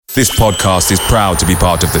This podcast is proud to be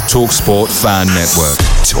part of the TalkSport Fan Network.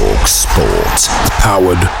 TalkSport.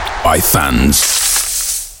 Powered by fans.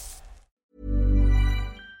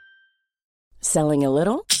 Selling a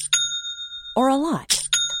little or a lot?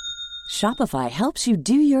 Shopify helps you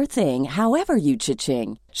do your thing however you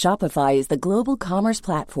cha-ching. Shopify is the global commerce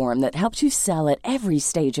platform that helps you sell at every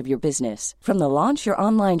stage of your business. From the launch your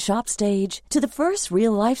online shop stage to the first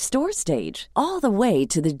real-life store stage, all the way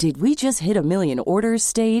to the did we just hit a million orders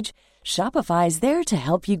stage. Shopify is there to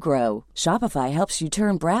help you grow. Shopify helps you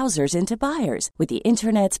turn browsers into buyers with the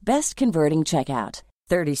internet's best converting checkout.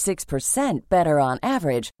 36% better on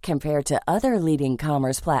average compared to other leading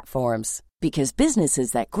commerce platforms. Because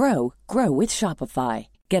businesses that grow, grow with Shopify.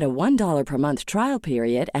 Get a $1 per month trial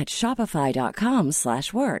period at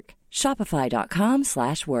shopify.com/work.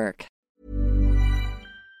 Shopify.com/work.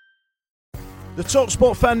 The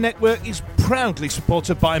TalkSport Fan Network is proudly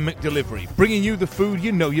supported by McDelivery, bringing you the food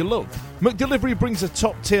you know you love. McDelivery brings a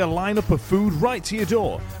top-tier lineup of food right to your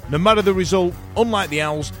door. No matter the result, unlike the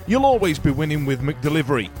Owls, you'll always be winning with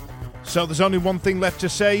McDelivery. So there's only one thing left to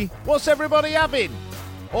say, what's everybody having?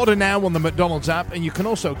 Order now on the McDonald's app, and you can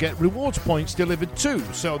also get rewards points delivered too,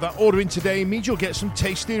 so that ordering today means you'll get some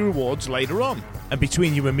tasty rewards later on. And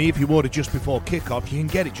between you and me, if you order just before kick-off, you can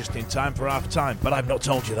get it just in time for half-time, but I've not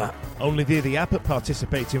told you that. Only via the app at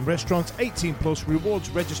participating restaurants, 18+, rewards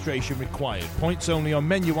registration required. Points only on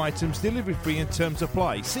menu items, delivery free and terms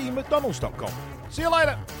apply. See mcdonalds.com. See you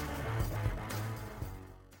later.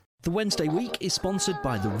 The Wednesday week is sponsored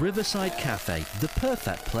by the Riverside Cafe, the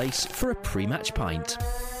perfect place for a pre-match pint.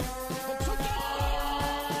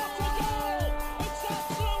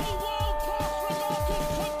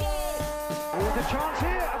 There's a chance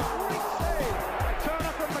here, a great save by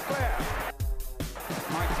Turner from McClare.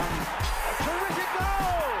 Mike Thomas, a terrific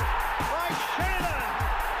goal by Sheridan.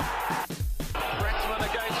 Brexman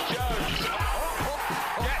against Jones.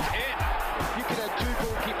 Get in. You could have two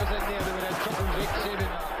goalkeepers in there that would have trouble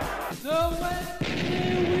saving.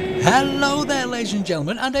 Hello there, ladies and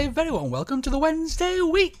gentlemen, and a very warm welcome to the Wednesday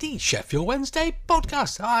Week, the Sheffield Wednesday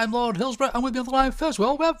podcast. I'm Lord Hillsborough, and with me on the line first of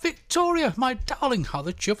all, we have Victoria, my darling. How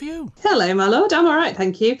the chuff are you? Hello, my lord. I'm all right,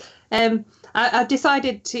 thank you. I've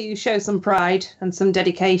decided to show some pride and some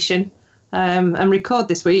dedication and record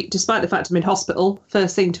this week, despite the fact I'm in hospital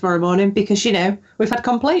first thing tomorrow morning, because, you know, we've had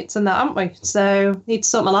complaints and that, haven't we? So need to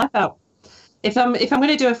sort my life out. If I'm going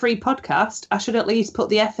to do a free podcast, I should at least put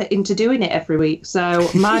the effort into doing it every week. So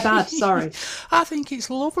my bad, sorry. I think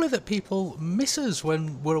it's lovely that people miss us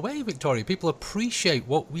when we're away, Victoria. People appreciate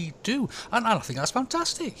what we do, and I think that's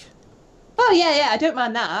fantastic. Oh, yeah, I don't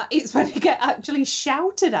mind that. It's when you get actually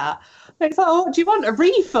shouted at. It's like, oh, do you want a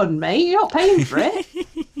refund, mate? You're not paying for it.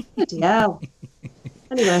 Bloody hell.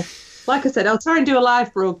 Anyway, like I said, I'll try and do a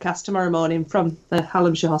live broadcast tomorrow morning from the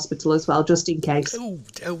Hallamshire Hospital as well, just in case. Oh,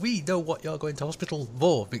 we know what you're going to hospital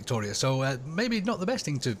for, Victoria, so maybe not the best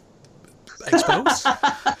thing to expose.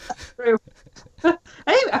 True.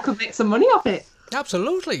 Hey, I could make some money off it.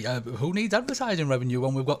 Absolutely. Who needs advertising revenue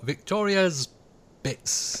when we've got Victoria's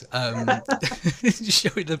bits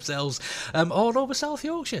showing themselves all over South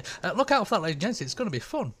Yorkshire? Look out for that, ladies and gents, it's going to be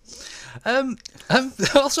fun.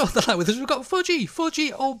 Also on the line with us, we've got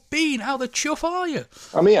Fudgy or Bean. How the chuff are you?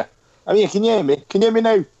 I'm here. Can you hear me? Can you hear me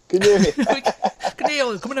now? Can you hear me? Can hear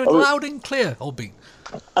you coming in loud and clear, old Bean.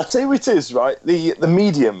 I tell you what it is, right? The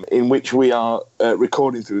medium in which we are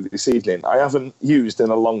recording through this evening, I haven't used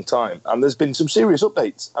in a long time, and there's been some serious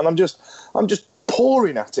updates, and I'm just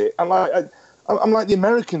pouring at it. I'm like the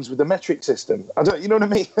Americans with the metric system. You know what I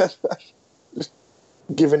mean? Just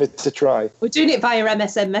giving it a try. We're doing it via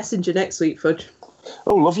MSN Messenger next week, Fudge.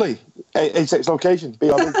 Oh, lovely. 86 location.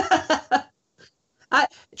 BRB.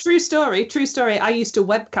 True story. I used to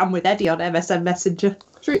webcam with Eddie on MSN Messenger.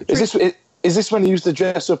 True. Is this when he used to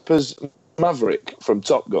dress up as Maverick from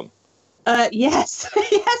Top Gun? Yes.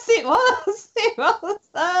 Yes, it was. It was.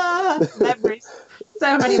 Memories.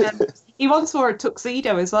 So many memories. He once wore a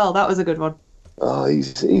tuxedo as well. That was a good one. Oh,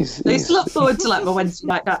 he's I used to look forward to like my Wednesday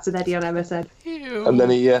night chats and Eddie on MSN. Ew. And then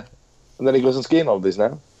he goes on skiing holidays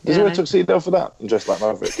now. Does he wear a tuxedo for that and dress like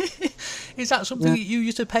Maverick? Is that something that you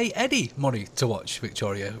used to pay Eddie money to watch,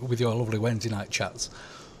 Victoria, with your lovely Wednesday night chats?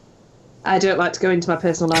 I don't like to go into my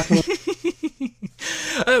personal life.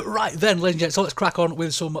 Right then, ladies and gents, so let's crack on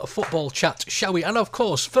with some football chat, shall we? And of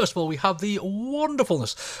course, first of all, we have the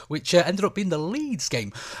wonderfulness, which ended up being the Leeds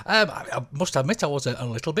game. I must admit I was a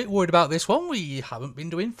little bit worried about this one. We haven't been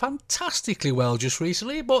doing fantastically well just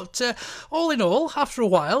recently, but all in all, after a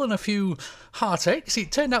while and a few heartaches,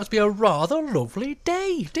 it turned out to be a rather lovely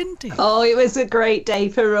day, didn't it? Oh, it was a great day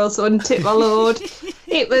for us, wasn't it, my lord?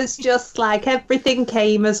 It was just like everything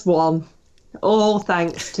came as one. All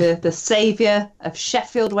thanks to the saviour of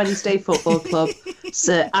Sheffield Wednesday Football Club,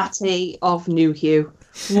 Sir Atty of Newhugh.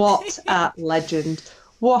 What a legend.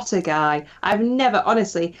 What a guy. I've never,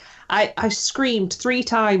 honestly, I screamed 3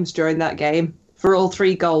 times during that game for all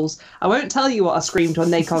 3 goals. I won't tell you what I screamed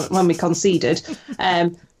when we conceded,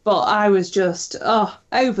 but I was just,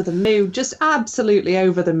 over the moon, just absolutely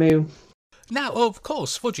over the moon. Now, of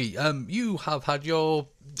course, Fudgy, you have had your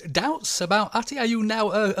doubts about Atty. Are you now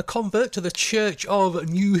a convert to the Church of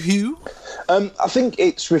Newhugh? I think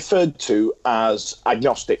it's referred to as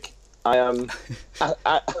agnostic. I am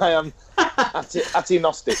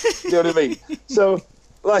Atty-gnostic. Do you know what I mean? So,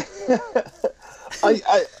 like,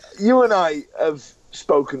 you and I have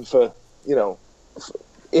spoken for,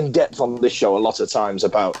 in depth on this show a lot of times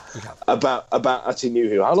about Atty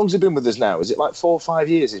Newhugh. How long's he been with us now? Is it like 4 or 5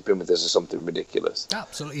 years he's been with us or something ridiculous?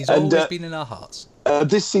 Absolutely, he's always been in our hearts.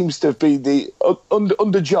 This seems to be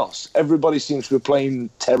under Joss, everybody seems to be playing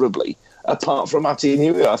terribly, apart from Atty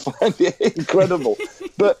Newhugh. I find it incredible.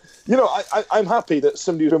 But, I'm happy that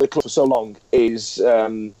somebody who's been with the club for so long is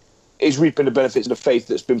reaping the benefits of the faith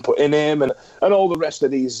that's been put in him and all the rest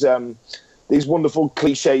of these wonderful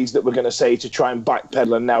cliches that we're going to say to try and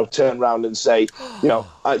backpedal and now turn around and say,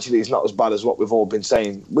 actually it's not as bad as what we've all been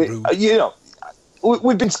saying. We've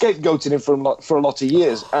been scapegoating him for a lot of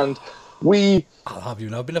years, and I'll have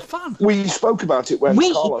you now been a fan. We spoke about it when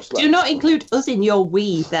Carlos left. Do not include us in your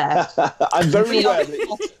we there. I'm very aware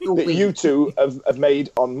that you two have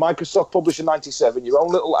made on Microsoft Publisher 97 your own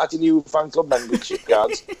little Atty New fan club membership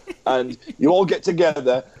cards, and you all get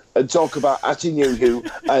together and talk about Atty Newhugh,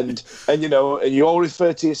 and you all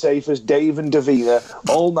refer to yourself as Dave and Davina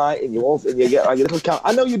all night, and you get like a little count.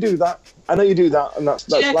 I know you do that, and that's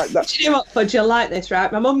like that. Do you know what, Fudge? You'll like this,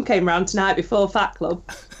 right? My mum came round tonight before Fat Club,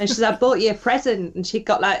 and she said, I bought you a present, and she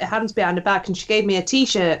got like her hands behind her back, and she gave me a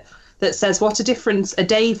T-shirt that says, "What a difference a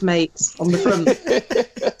Dave makes" on the front.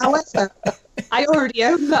 However, I already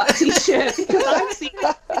own that T-shirt because I've seen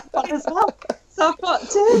that as well. So I've got 2.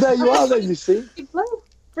 Well, there you are, then you see.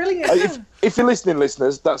 Brilliant. If you're listening,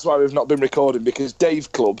 listeners, that's why we've not been recording, because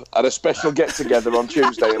Dave Club had a special get-together on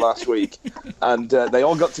Tuesday last week, and they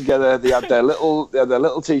all got together. They had their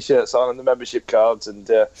little T-shirts on and the membership cards, and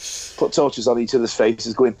put torches on each other's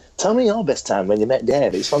faces, going, "Tell me your best time when you met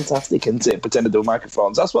Dave. It's fantastic, isn't it?" Pretending to do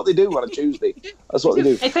microphones. That's what they do on a Tuesday. That's what they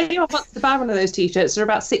do. If anyone wants to buy one of those T-shirts, they're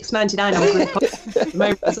about $6.99 on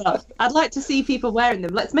Groupon. I'd like to see people wearing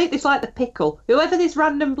them. Let's make this like the Pickle. Whoever this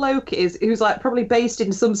random bloke is, who's like probably based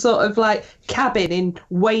in some sort of like cabin in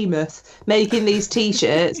Weymouth making these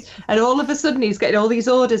T-shirts, and all of a sudden he's getting all these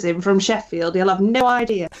orders in from Sheffield. He'll have no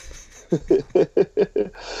idea.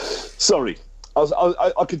 Sorry,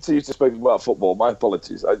 I'll continue to speak about football. My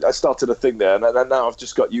apologies. I started a thing there, and now I've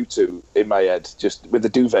just got you two in my head, just with the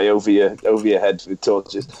duvet over your head with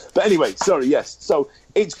torches. But anyway, sorry. Yes, so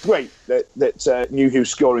it's great that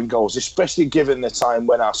Newhugh's scoring goals, especially given the time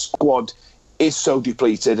when our squad is so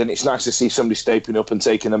depleted, and it's nice to see somebody stepping up and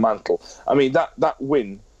taking the mantle. I mean, that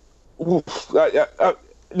win,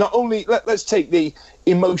 not only, let's take the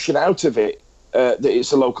emotion out of it, that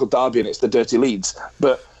it's a local derby and it's the dirty Leeds,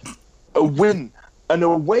 but a win, an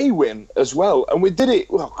away win as well. And we did it,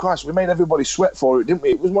 Christ, we made everybody sweat for it, didn't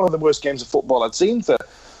we? It was one of the worst games of football I'd seen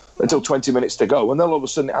until 20 minutes to go, and then all of a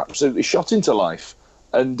sudden it absolutely shot into life.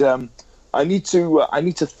 And I need to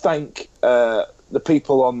thank the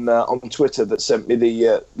people on Twitter that sent me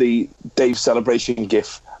the Dave celebration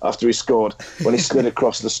gif after he scored, when he slid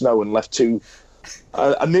across the snow and left 2.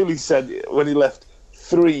 I nearly said when he left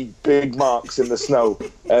 3 big marks in the snow.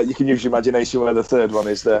 You can use your imagination where the third one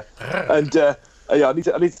is there. And I need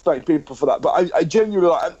to thank people for that. But I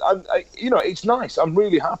genuinely, it's nice. I'm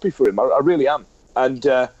really happy for him. I really am. And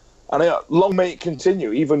long may it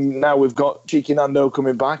continue. Even now we've got Cheeky Nando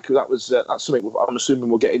coming back. That's something I'm assuming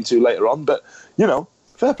we'll get into later on. But,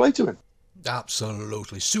 fair play to him.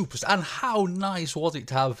 Absolutely super. And how nice was it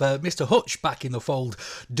to have Mr. Hutch back in the fold,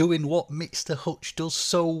 doing what Mr. Hutch does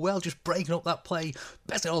so well, just breaking up that play.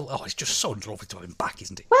 It's just so lovely to have him back,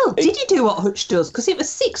 isn't it? Well, did you do what Hutch does? Because it was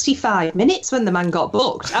 65 minutes when the man got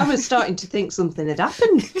booked. I was starting to think something had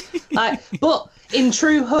happened. But in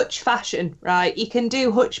true Hutch fashion, right, you can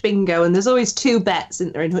do Hutch bingo, and there's always two bets,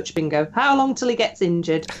 isn't there, in Hutch bingo? How long till he gets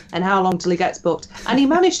injured and how long till he gets booked? And he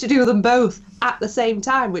managed to do them both at the same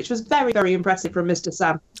time, which was very, very impressive from Mr.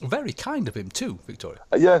 Sam. Very kind of him too, Victoria.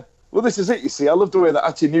 Yeah. Well, this is it, you see. I love the way that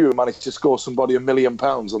Atinuo managed to score somebody £1 million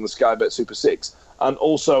on the Sky Bet Super 6. And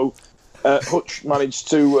also, Hutch managed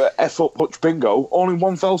to F up Hutch Bingo all in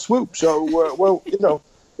one fell swoop. So, well,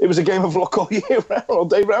 it was a game of luck all year round, all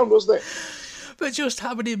day round, wasn't it? But just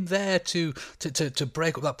having him there to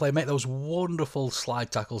break up that play, make those wonderful slide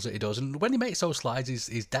tackles that he does, and when he makes those slides,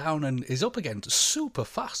 he's down and he's up again super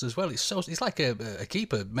fast as well. It's like a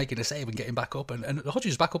keeper making a save and getting back up, and Hutch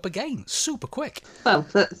is back up again, super quick. Well,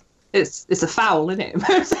 it's a foul, isn't it?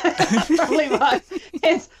 Probably why.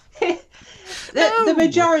 The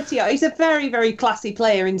majority are. He's a very, very classy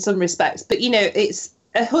player in some respects, but it's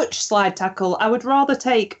a Hutch slide tackle. I would rather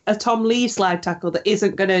take a Tom Lee slide tackle that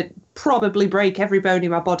isn't going to probably break every bone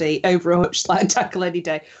in my body over a Hutch slide tackle any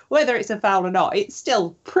day. Whether it's a foul or not, it's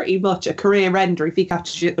still pretty much a career ender if he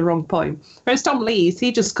catches you at the wrong point. Whereas Tom Lee's,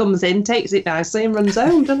 he just comes in, takes it nicely and runs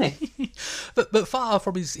home, doesn't he? But far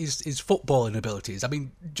from his footballing abilities, I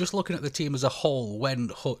mean, just looking at the team as a whole, when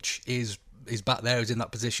Hutch is back there, he's in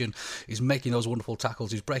that position, he's making those wonderful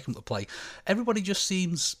tackles, he's breaking up the play, everybody just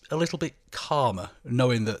seems a little bit calmer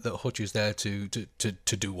knowing that Hutch is there to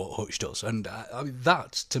do what Hutch does. And I mean,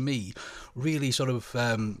 that to me really sort of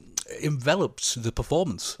enveloped the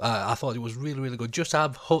performance. I thought it was really, really good just to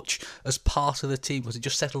have Hutch as part of the team, because it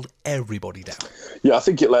just settled everybody down. Yeah, I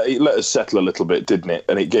think it let us settle a little bit, didn't it?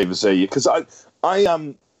 And it gave us because I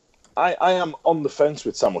am on the fence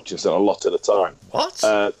with Sam Hutchinson a lot of the time.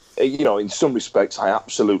 What? In some respects, I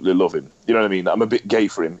absolutely love him. You know what I mean? I'm a bit gay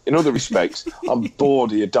for him. In other respects, I'm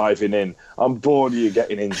bored of you diving in. I'm bored of you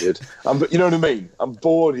getting injured. You know what I mean? I'm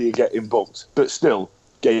bored of you getting booked. But still,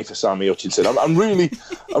 gay for Sammy Hutchinson. I'm really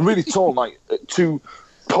torn, like two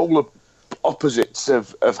polar opposites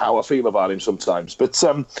of how I feel about him sometimes. But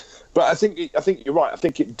I think you're right. I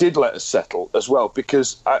think it did let us settle as well,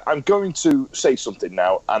 because I'm going to say something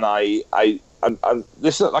now, and I'm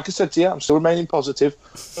listen, like I said to you, I'm still remaining positive.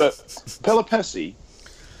 But Pelopessi,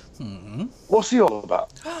 what's he all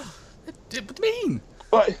about? What do you mean?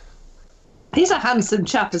 Like, he's a handsome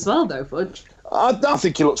chap as well, though, Fudge. I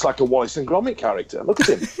think he looks like a Wallace and Gromit character. Look at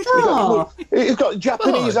him. He's got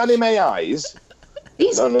Japanese anime eyes.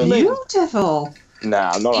 He's beautiful.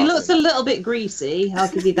 Nah, not. He looks a little bit greasy, I'll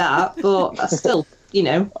give you that, but I still,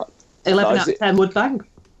 11 out of 10 would bang.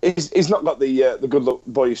 He's not got the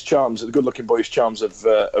good-looking boyish charms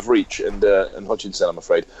of Reach and Hutchinson, I'm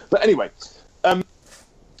afraid. But anyway,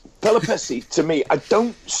 Pelopessi, to me, I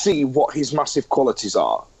don't see what his massive qualities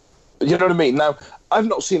are. You know what I mean? Now, I've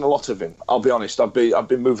not seen a lot of him. I'll be honest. I've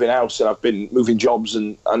been moving house and I've been moving jobs,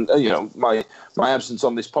 and my absence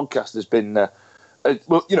on this podcast has been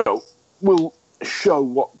will show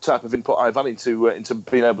what type of input I've had into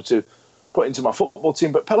being able to put into my football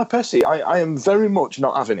team. But Pelopessi, I am very much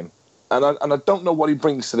not having him, and I don't know what he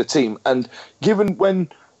brings to the team. And given when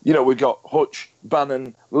we got Hutch,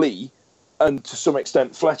 Bannon, Lee, and to some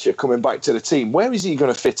extent Fletcher coming back to the team, where is he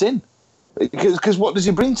going to fit in? Because what does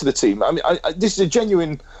he bring to the team? I mean, this is a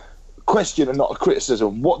genuine question and not a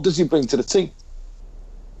criticism. What does he bring to the team?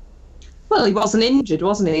 Well, he wasn't injured,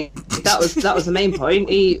 wasn't he? That was the main point.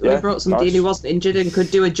 We brought somebody in who wasn't injured and could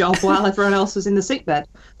do a job while everyone else was in the sickbed.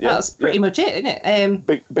 That's pretty much it, isn't it?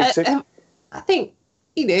 Big tick. I think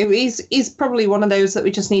he's probably one of those that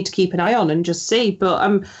we just need to keep an eye on and just see. But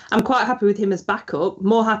I'm quite happy with him as backup.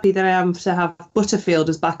 More happy than I am to have Butterfield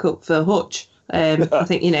as backup for Hutch. I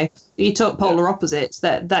think you talk polar opposites.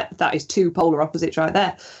 That is two polar opposites right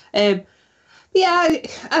there.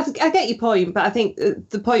 I get your point, but I think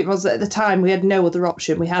the point was that at the time we had no other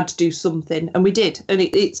option. We had to do something, and we did. And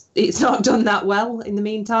it's not done that well in the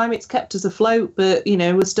meantime. It's kept us afloat, but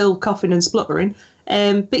we're still coughing and spluttering.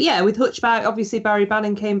 But yeah, with Hutch back, obviously Barry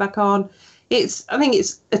Bannon came back on. I think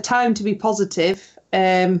it's a time to be positive,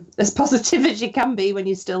 as positive as you can be when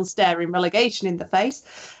you're still staring relegation in the face.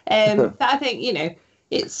 But I think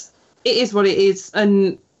it is what it is,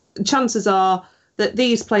 and chances are that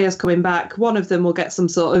these players coming back, one of them will get some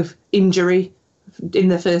sort of injury in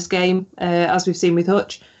the first game, as we've seen with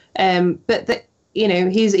Hutch. But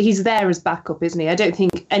he's there as backup, isn't he? I don't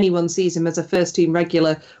think anyone sees him as a first team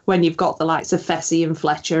regular when you've got the likes of Fessy and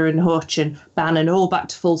Fletcher and Hutch and Bannon all back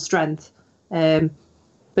to full strength. But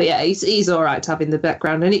yeah, he's all right to have in the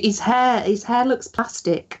background. And his hair looks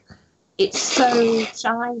plastic. It's so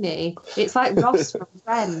shiny. It's like Ross from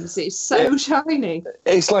Friends. It's so shiny.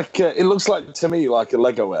 It's like it looks like to me like a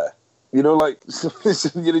Lego wear. Like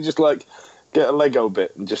just like get a Lego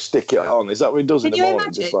bit and just stick it on. Is that what he does in the morning?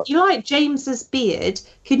 Imagine, you like James's beard.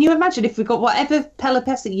 Can you imagine if we got whatever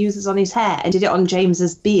Pelopessi uses on his hair and did it on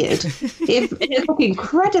James's beard? It'd look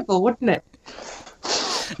incredible, wouldn't it?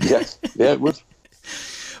 Yeah, it would.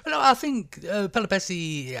 No, I think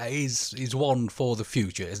Pelopessi is one for the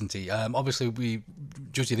future, isn't he? Obviously,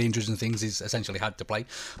 due to the injuries and things, he's essentially had to play.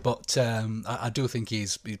 But I do think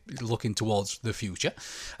he's looking towards the future.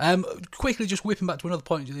 Quickly, just whipping back to another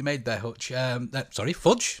point that you made there, Hutch.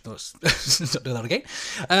 Fudge. Let's not do that again.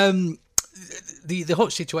 The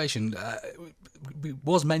Hutch situation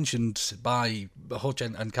was mentioned by Hutch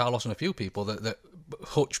and Carlos and a few people that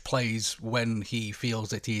Hutch plays when he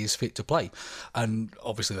feels that he is fit to play, and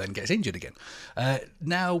obviously then gets injured again.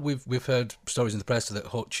 Now we've heard stories in the press that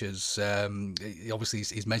Hutch has obviously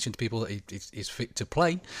he's mentioned to people that he's fit to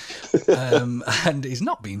play, and he's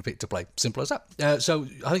not being fit to play. Simple as that. So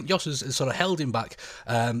I think Jos has sort of held him back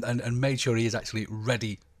and made sure he is actually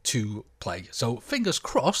ready to play. So fingers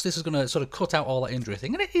crossed this is going to sort of cut out all that injury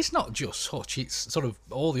thing. And it's not just Hutch, it's sort of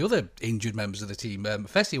all the other injured members of the team.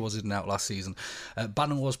 Fessy was in and out last season.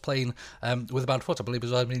 Bannon was playing with a bad foot. I believe he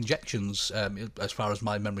was having injections, as far as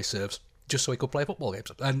my memory serves, just so he could play football games.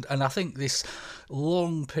 And I think this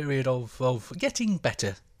long period of getting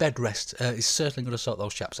better, bed rest, is certainly going to sort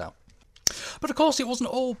those chaps out. But of course, it wasn't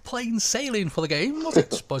all plain sailing for the game, was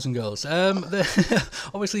it, boys and girls?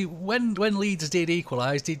 Obviously, when Leeds did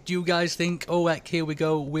equalise, did you guys think, oh heck, here we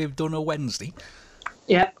go, we've done a Wednesday?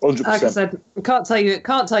 Yeah, 100%. Like I said, can't tell you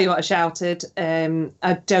what I shouted.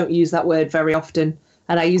 I don't use that word very often,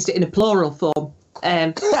 and I used it in a plural form.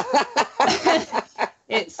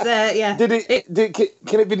 It's yeah.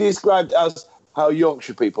 Can it be described as how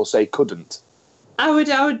Yorkshire people say couldn't? I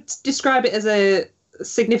would describe it as a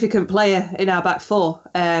significant player in our back four,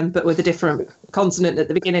 but with a different consonant at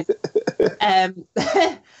the beginning.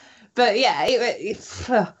 But yeah,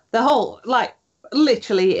 the whole, like,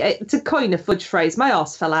 literally, to coin a Fudge phrase, my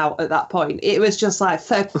arse fell out at that point. It was just like,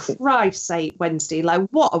 for Christ's sake, Wednesday, like,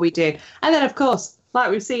 what are we doing? And then, of course, like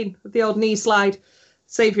we've seen with the old knee slide,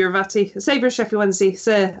 saviour of Sheffield Wednesday,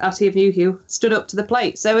 Sir Atty of Newhugh, stood up to the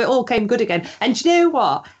plate. So it all came good again. And do you know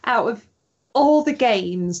what? Out of all the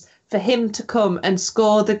games, for him to come and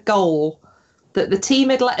score the goal that the team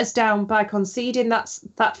had let us down by conceding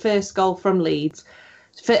that first goal from Leeds,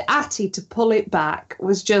 for Atty to pull it back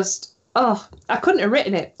was just, I couldn't have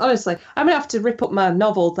written it, honestly. I'm going to have to rip up my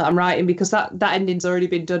novel that I'm writing because that ending's already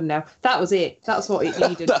been done now. That was it. That's what it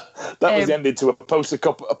needed. that was ended to a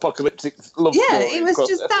post-apocalyptic love story. Yeah, it was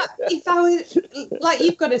just that. If I was, like,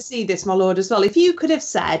 you've got to see this, my lord, as well. If you could have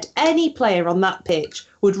said any player on that pitch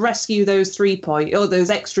would rescue those 3 points or those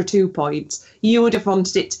extra 2 points, you would have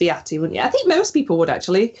wanted it to be Atty, wouldn't you? I think most people would,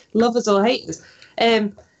 actually, lovers or haters.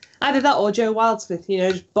 Either that or Joe Wildsmith,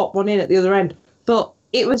 just bop one in at the other end. But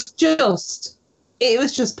it was just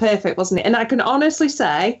perfect, wasn't it? And I can honestly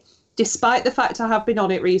say, despite the fact I have been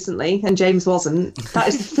on it recently and James wasn't, that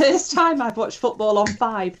is the first time I've watched football on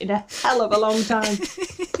 5 in a hell of a long time.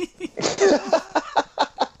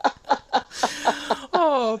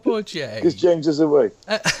 Oh, poor James. Because James is away.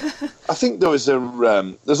 I think there's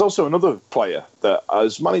also another player that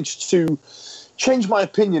has managed to change my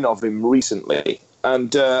opinion of him recently.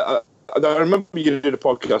 And I remember you did a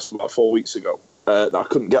podcast about 4 weeks ago that I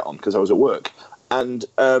couldn't get on because I was at work. And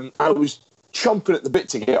I was chomping at the bit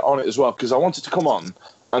to get on it as well because I wanted to come on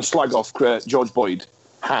and slag off George Boyd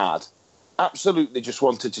hard. Absolutely just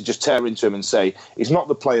wanted to just tear into him and say he's not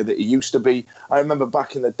the player that he used to be. I remember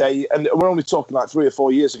back in the day, and we're only talking like 3 or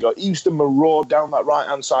 4 years ago, he used to maraud down that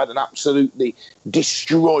right-hand side and absolutely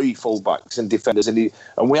destroy fullbacks and defenders. And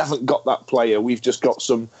we haven't got that player. We've just got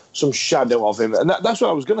some shadow of him. And that's what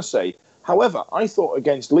I was going to say. However, I thought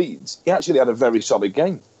against Leeds, he actually had a very solid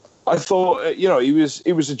game. I thought, he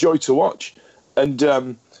was a joy to watch. And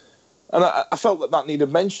I felt that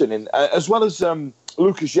needed mentioning, as well as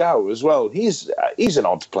Lucas João as well. He's an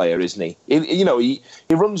odd player, isn't he? He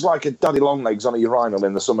runs like a daddy long legs on a urinal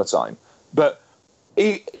in the summertime, but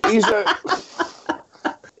he's a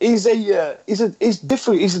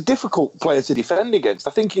difficult player to defend against.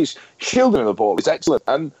 I think his shielding of the ball is excellent,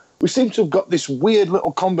 and we seem to have got this weird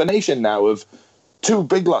little combination now of two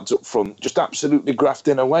big lads up front just absolutely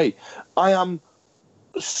grafting away. I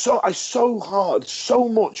so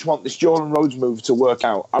much want this Jordan Rhodes move to work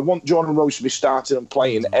out. I want Jordan Rhodes to be starting and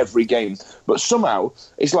playing every game. But somehow,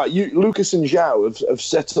 it's like Lucas and João have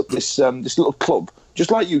set up this little club,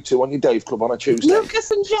 just like you two on your Dave Club on a Tuesday.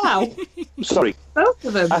 Lucas and João? Sorry. Both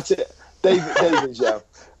of them? That's it. Dave and João.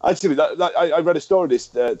 Actually, I read a story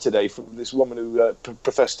today from this woman who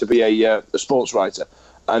professed to be a sports writer.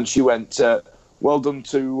 And she went, well done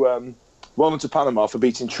to well done to Panama for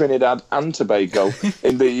beating Trinidad and Tobago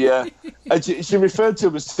in the. And she referred to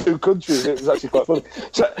them as two countries. It was actually quite funny.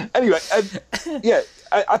 So anyway, Atiya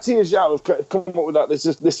Zhao have come up with that. There's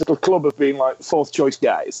this little club of being like fourth choice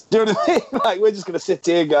guys. Do you know what I mean? Like, we're just going to sit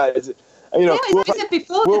here, guys. And, as I said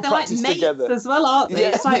before, they're like mates together as well, aren't they?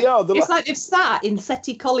 Yeah, it's like, they are. It's like they've sat in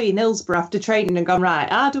Settee Colley in Hillsborough after training and gone, right,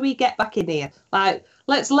 how do we get back in here? Like,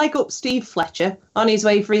 let's leg up Steve Fletcher on his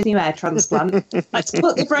way for his new hair transplant. Let's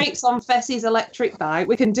put the brakes on Fessie's electric bike.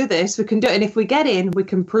 We can do this, we can do it. And if we get in, we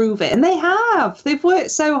can prove it. And they have. They've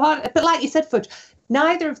worked so hard. But like you said, Fudge,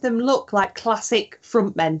 neither of them look like classic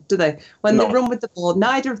frontmen, do they? When they run with the ball,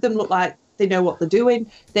 neither of them look like they know what they're doing.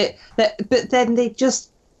 But then they just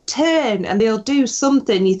turn and they'll do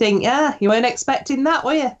something. You think, you weren't expecting that,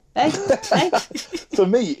 were you? Hey? For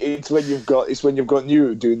me, it's when you've got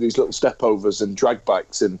New doing these little step overs and drag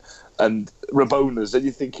bikes and Rabonas, and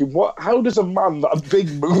you're thinking, what? How does a man that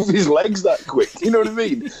big move his legs that quick? You know what I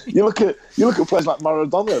mean? You look at players like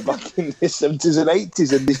Maradona back in the 70s and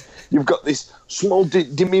 80s, and you've got this small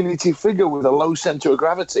diminutive figure with a low centre of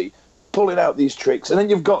gravity pulling out these tricks, and then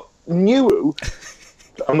you've got New.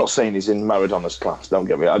 I'm not saying he's in Maradona's class, don't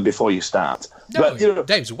get me, before you start. No, but,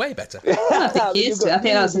 Dave's way better. I think he is. I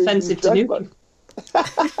think that's offensive to Newton. Do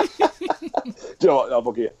you know what? No,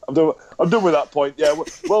 fuck it. I'm done with that point. Yeah,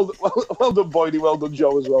 well done, Boydie. Well done,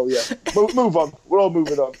 Joe, as well. Yeah, move on. We're all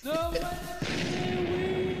moving on.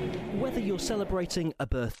 Whether you're celebrating a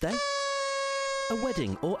birthday, a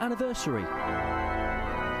wedding or anniversary,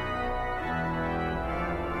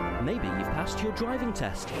 maybe you've passed your driving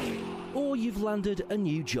test, or you've landed a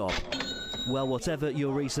new job. Well, whatever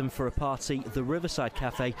your reason for a party, the Riverside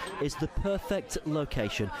Cafe is the perfect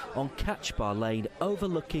location on Catch Bar Lane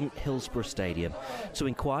overlooking Hillsborough Stadium. To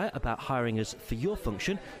inquire about hiring us for your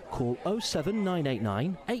function, call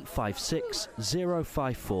 07989 856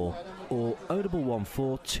 054 or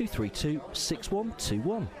 0114 232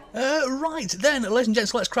 6121. Right then, ladies and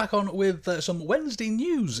gents, let's crack on with some Wednesday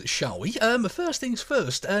news, shall we? First things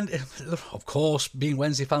first, and of course, being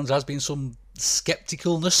Wednesday fans, there has been some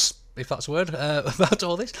scepticalness, if that's a word, about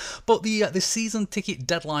all this. But the season ticket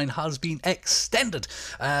deadline has been extended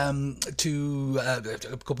to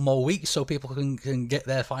a couple more weeks, so people can get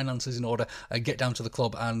their finances in order, get down to the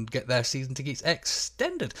club and get their season tickets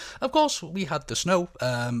extended. Of course, we had the snow.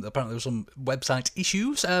 Apparently, there were some website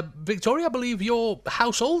issues. Victoria, I believe your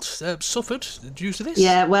household suffered due to this.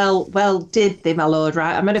 Yeah, well, did they, my lord?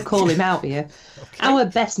 Right, I'm going to call him out here. Okay. Our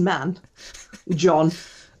best man, John.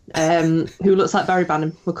 Who looks like Barry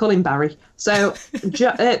Bannon. We'll call him Barry. So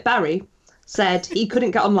Barry said he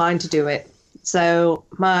couldn't get online to do it. So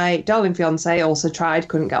my darling fiance also tried,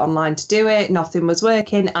 couldn't get online to do it. Nothing was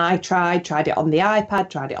working. I tried it on the iPad,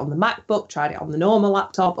 tried it on the MacBook, tried it on the normal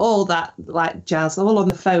laptop, all that like jazz, all on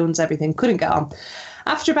the phones, everything. Couldn't get on.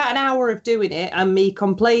 After about an hour of doing it and me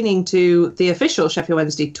complaining to the official Sheffield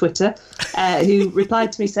Wednesday Twitter, who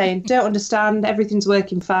replied to me saying, don't understand, everything's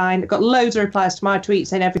working fine. I got loads of replies to my tweet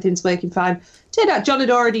saying everything's working fine. Turned out John had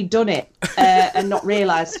already done it and not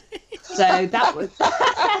realised. So that was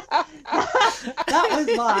that was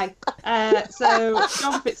why. So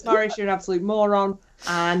John Fitzmaurice, you're an absolute moron.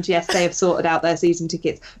 And yes, they have sorted out their season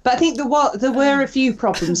tickets. But I think there were a few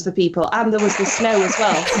problems for people, and there was the snow as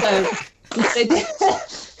well. So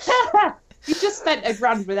you just spent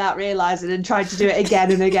 £1,000 without realising and tried to do it again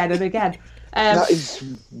and again and again. That is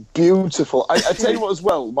beautiful. I tell you what, as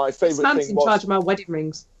well, my favourite thing was... This man's in charge of my wedding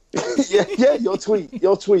rings. yeah, your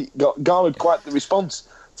tweet garnered quite the response.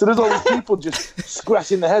 So there's all these people just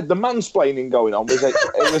scratching their head. The mansplaining going on was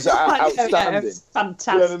outstanding. Yeah, it was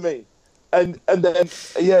fantastic. You know what I mean? And then,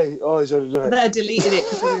 yeah, he's already done it. Then I deleted it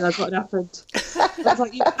because I realised what had happened. I was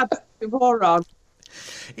like, you absolute moron.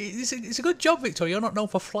 It's a good job, Victoria. You're not known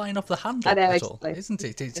for flying off the handle at all, isn't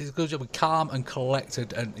it? It's a good job. Calm and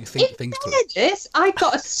collected, and you think things through. I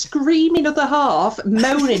got a screaming other half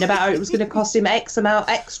moaning about how it was going to cost him X amount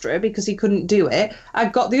extra because he couldn't do it. I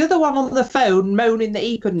got the other one on the phone moaning that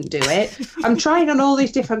he couldn't do it. I'm trying on all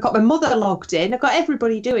these different. Got my mother logged in. I got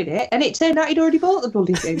everybody doing it, and it turned out he'd already bought the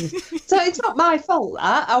bloody things. So it's not my fault.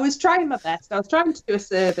 That I was trying my best. I was trying to do a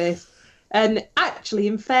service. And actually,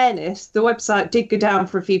 in fairness, the website did go down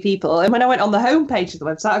for a few people. And when I went on the homepage of the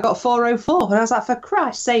website, I got 404. And I was like, for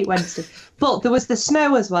Christ's sake, Wednesday. But there was the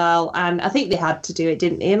snow as well. And I think they had to do it,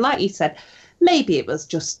 didn't they? And like you said, Maybe it was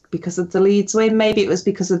just because of the Leeds win. Maybe it was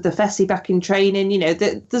because of the Fessy back in training.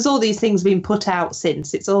 There's all these things being put out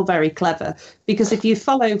since. It's all very clever. Because if you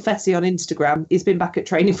follow Fessy on Instagram, he's been back at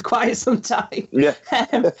training for quite some time. Yeah.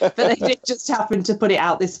 But they did just happen to put it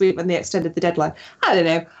out this week when they extended the deadline. I don't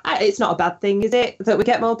know. It's not a bad thing, is it, that we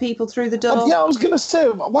get more people through the door? Yeah, I was going to say,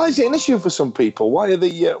 why is it an issue for some people? Why are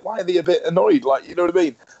they a bit annoyed? Like, you know what I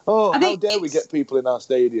mean? Oh, how dare we get people in our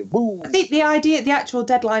stadium? Woo. I think the actual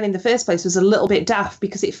deadline in the first place was a little bit daft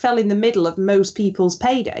because it fell in the middle of most people's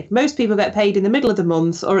payday. Most people get paid in the middle of the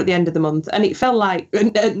month or at the end of the month, and it felt like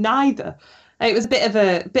neither. It was a bit of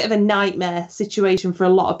a nightmare situation for a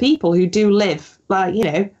lot of people who do live, like,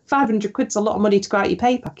 500 quid's a lot of money to go out your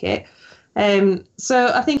pay packet. So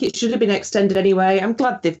I think it should have been extended anyway. I'm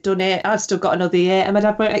glad they've done it. I've still got another year, and my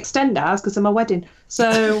dad won't extend ours because of my wedding.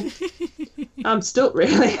 So I'm stuck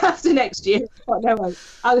really after next year.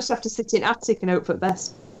 I'll just have to sit in attic and hope for the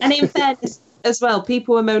best. And in fairness as well,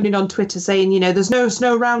 people were moaning on Twitter saying, there's no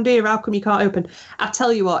snow around here. How come you can't open? I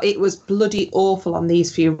tell you what, it was bloody awful on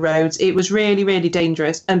these few roads. It was really, really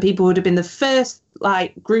dangerous, and people would have been the first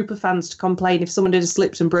group of fans to complain if someone had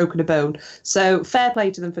slipped and broken a bone. So fair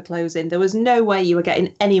play to them for closing. There was no way you were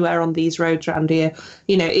getting anywhere on these roads around here.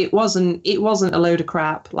 It wasn't a load of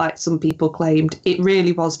crap like some people claimed. It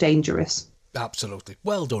really was dangerous. Absolutely.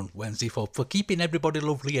 Well done, Wednesday, for keeping everybody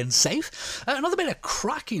lovely and safe. Another bit of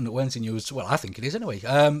cracking Wednesday news. Well, I think it is anyway.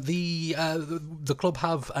 The club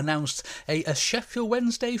have announced a Sheffield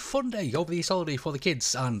Wednesday fun day over the East holiday for the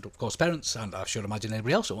kids and, of course, parents, and I should imagine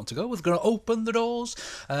everybody else that want to go. We're going to open the doors,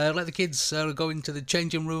 let the kids go into the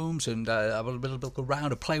changing rooms and have a little bit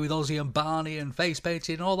around and play with Ozzy and Barney and face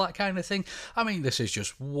painting and all that kind of thing. I mean, this is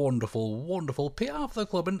just wonderful, wonderful PR for the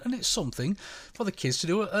club, and it's something for the kids to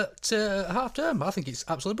do at half term. I think it's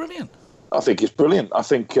absolutely brilliant. I think it's brilliant. I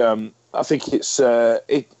think it's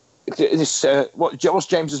what's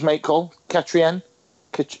James's mate called? Catrienne?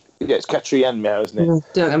 Yeah, it's Catrienne now, isn't it?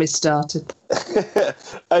 Don't get me started.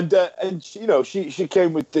 and she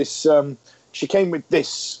came with this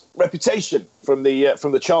reputation from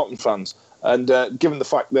the Charlton fans, and given the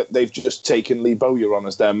fact that they've just taken Lee Bowyer on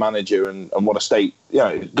as their manager, and what a state,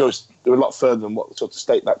 it goes a lot further than what sort of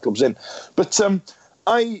state that club's in. But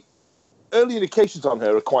early indications on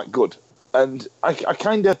her are quite good, and I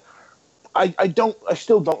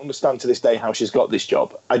still don't understand to this day how she's got this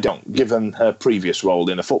job. I don't, given her previous role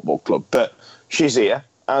in a football club, but she's here,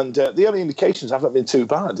 and the early indications haven't been too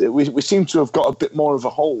bad. We seem to have got a bit more of a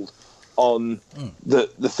hold on the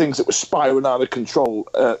things that were spiraling out of control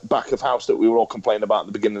back of house that we were all complaining about at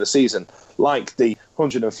the beginning of the season, like the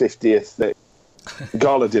 150th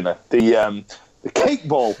gala dinner, the cake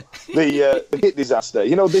ball, the hit disaster,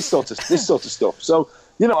 this sort of stuff. So,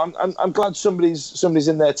 I'm glad somebody's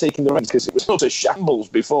in there taking the reins, because it was sort of shambles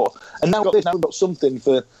before, and now we've got something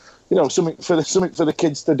for, something for the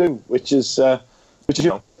kids to do, which is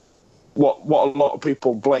what a lot of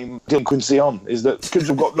people blame delinquency on, is that kids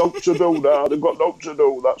have got notes to do now. They've got notes to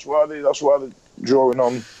do. That's why they're drawing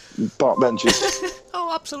on park benches.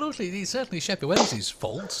 Oh, absolutely. It's certainly Sheffield Wednesday's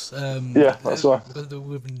fault. Yeah, that's why.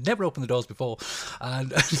 We've never opened the doors before.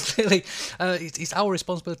 And clearly, it's our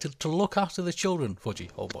responsibility to look after the children, Fudgy.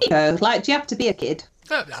 Oh, boy. Do you have to be a kid?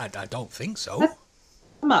 I don't think so.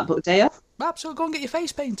 I might book a day off. Perhaps go and get your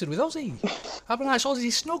face painted with Ozzy. Have a nice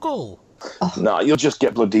Ozzy snuggle. Oh. No, you'll just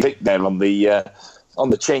get bloody Vic there on the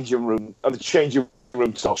changing room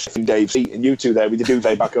top, and Dave seat, and you two there with your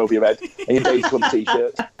duvet back over your head and your Dave Club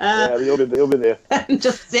t-shirt. Yeah, they'll be there.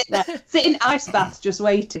 Just sit in ice baths, just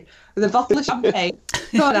waiting with a bottle of champagne.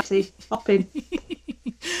 Go on, Atty, hop in.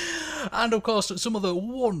 And of course, some other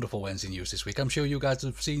wonderful Wednesday news this week. I'm sure you guys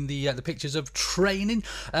have seen the pictures of training.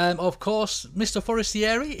 Of course, Mr.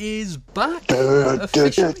 Forestieri is back.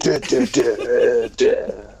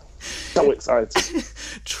 So excited.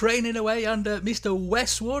 Training away, and Mr.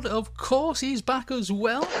 Westwood, of course, he's back as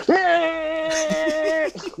well.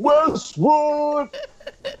 Westwood!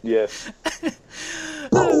 Yeah.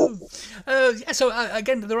 So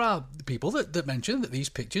again, there are people that mention that these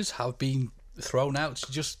pictures have been thrown out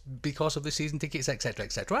just because of the season tickets, etc.,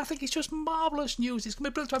 etc. I think it's just marvellous news. It's going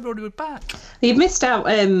to be brilliant to have everybody back. You've missed out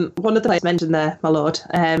one of the players mentioned there, my lord.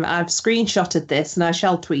 I've screenshotted this and I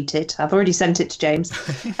shall tweet it. I've already sent it to James.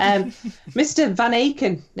 Mr. Van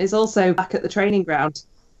Aken is also back at the training ground,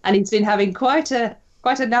 and he's been having quite a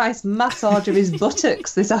nice massage of his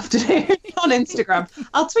buttocks this afternoon on Instagram.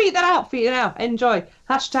 I'll tweet that out for you now. Enjoy.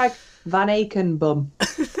 Hashtag Van Aken bum.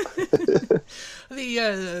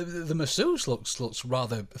 The masseuse looks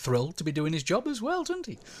rather thrilled to be doing his job as well, doesn't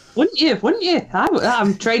he? Wouldn't you?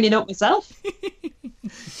 I'm training up myself.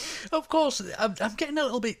 Of course, I'm getting a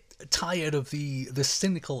little bit tired of the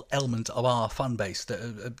cynical element of our fan base.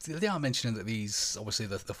 They are mentioning that these, obviously,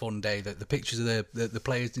 the fun day, the pictures of the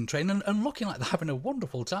players in training and looking like they're having a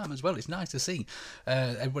wonderful time as well. It's nice to see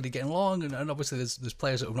everybody getting along, and obviously there's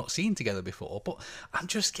players that we've not seen together before. But I'm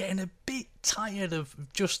just getting a bit tired of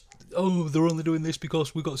just, they're only doing this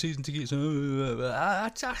because we've got season tickets. I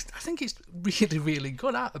think it's really, really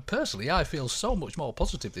good. Personally, I feel so much more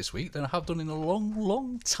positive this week than I have done in a long,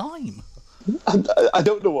 long time. I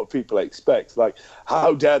don't know what people expect. Like,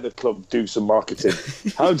 how dare the club do some marketing?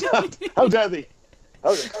 How dare they?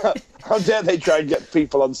 How dare they try and get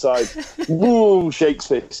people on side? Woo, shakes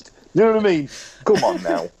fist. You know what I mean? Come on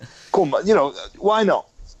now. Come on. You know, why not?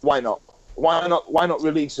 Why not? Why not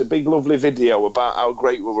release a big lovely video about how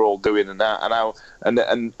great we were all doing and that, and how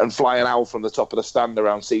and fly an owl from the top of the stand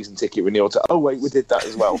around season ticket renewal to, oh wait, we did that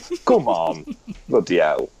as well. Come on. Bloody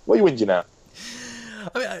hell. What are you whinging at?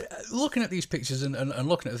 I mean, looking at these pictures and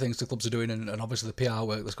looking at the things the clubs are doing and obviously the PR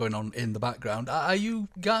work that's going on in the background, are you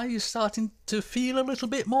guys starting to feel a little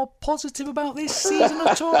bit more positive about this season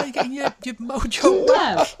at all? Are you getting your mojo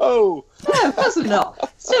back? No, of course I'm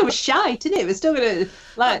not. Still shite, isn't it? We're still going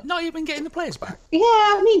to, not even getting the players back? Yeah,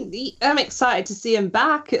 I mean, I'm excited to see them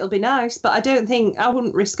back. It'll be nice, but I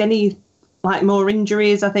wouldn't risk any more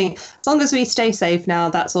injuries. I think as long as we stay safe now,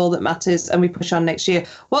 that's all that matters, and we push on next year.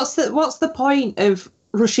 What's the point of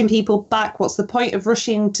rushing people back? What's the point of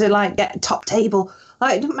rushing to get top table?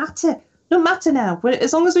 It doesn't matter now.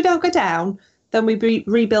 As long as we don't go down, then we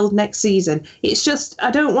rebuild next season. It's just I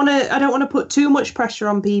don't want to put too much pressure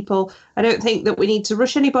on people. I don't think that we need to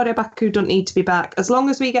rush anybody back who don't need to be back. As long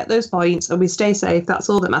as we get those points and we stay safe, that's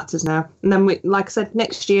all that matters now. And then like I said,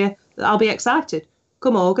 next year I'll be excited.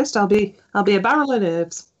 Come August, I'll be a barrel of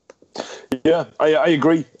nerves. Yeah, I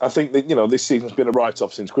agree. I think that this season's been a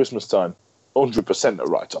write-off since Christmas time, 100% a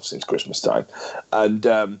write-off since Christmas time, and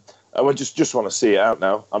I just want to see it out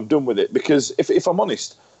now. I'm done with it because if I'm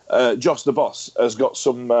honest, Josh the boss has got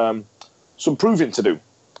some proving to do.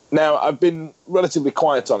 Now I've been relatively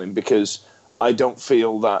quiet on him because I don't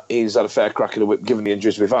feel that he's had a fair crack at the whip given the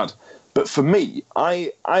injuries we've had. But for me,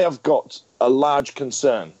 I have got a large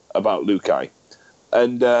concern about Lukai.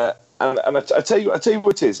 And I tell you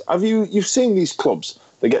what it is. You've seen these clubs?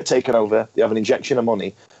 They get taken over. They have an injection of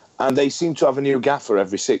money, and they seem to have a new gaffer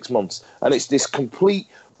every 6 months. And it's this complete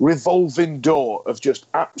revolving door of just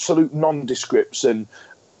absolute nondescripts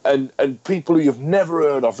and people who you've never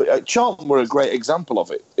heard of. Charlton were a great example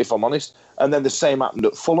of it, if I'm honest. And then the same happened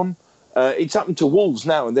at Fulham. It's happened to Wolves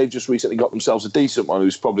now, and they've just recently got themselves a decent one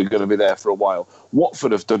who's probably going to be there for a while.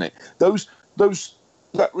 Watford have done it.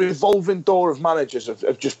 That revolving door of managers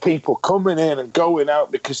of just people coming in and going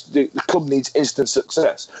out because the club needs instant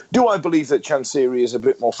success. Do I believe that Chansiri is a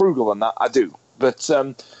bit more frugal than that? I do. But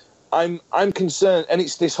I'm concerned, and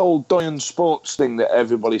it's this whole Doyen Sports thing that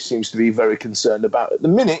everybody seems to be very concerned about. At the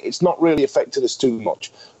minute, it's not really affected us too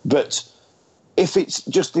much. But if it's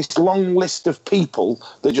just this long list of people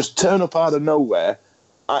that just turn up out of nowhere,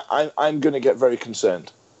 I'm going to get very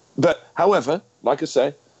concerned. But, however, like I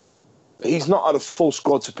say, he's not had a full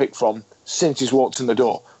squad to pick from since he's walked in the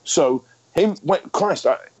door. So, I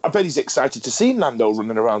bet he's excited to see Nando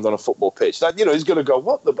running around on a football pitch. He's going to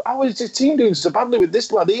go, how is his team doing so badly with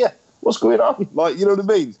this lad here? What's going on? You know what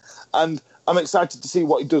I mean? And I'm excited to see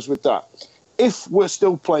what he does with that. If we're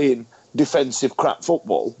still playing defensive crap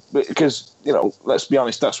football, because, let's be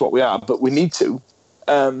honest, that's what we are, but we need to.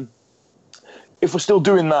 If we're still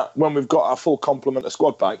doing that when we've got our full complement of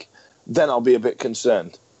squad back, then I'll be a bit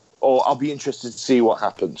concerned. Or I'll be interested to see what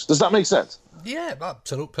happens. Does that make sense? Yeah,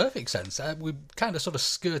 absolute perfect sense. We kind of sort of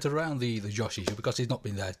skirted around the Josh issue because he's not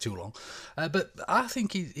been there too long. But I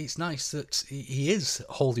think it's nice that he is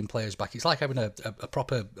holding players back. It's like having a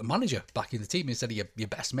proper manager back in the team instead of your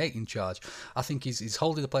best mate in charge. I think he's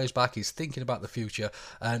holding the players back, he's thinking about the future,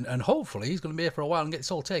 and hopefully he's going to be here for a while and get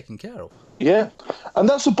this all taken care of. Yeah, and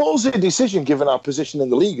that's a ballsy decision given our position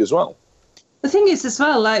in the league as well. The thing is as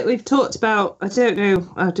well, we've talked about, I don't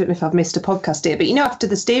know if I've missed a podcast here, but after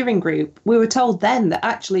the steering group, we were told then that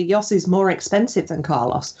actually Jos is more expensive than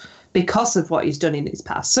Carlos because of what he's done in his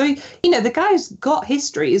past. So, the guy's got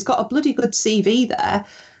history, he's got a bloody good CV there.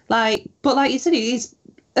 But like you said, he's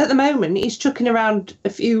at the moment, he's chucking around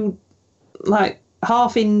a few,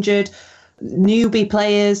 half injured, newbie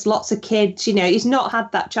players, lots of kids. He's not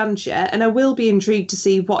had that chance yet, and I will be intrigued to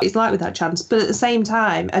see what he's like with that chance. But at the same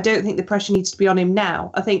time, I don't think the pressure needs to be on him now.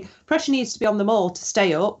 I think pressure needs to be on them all to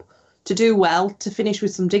stay up, to do well, to finish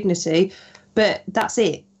with some dignity. But that's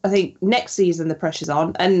it. I think next season the pressure's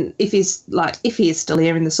on, and if he is still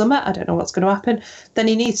here in the summer, I don't know what's going to happen. Then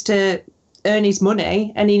he needs to earn his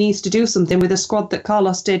money, and he needs to do something with a squad that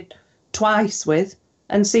Carlos did twice with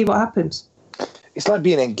and see what happens. It's like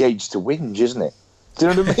being engaged to whinge, isn't it? Do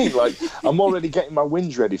you know what I mean? Like, I'm already getting my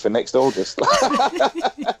whinge ready for next August.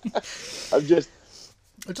 I'm just...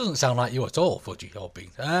 It doesn't sound like you at all, Fudgy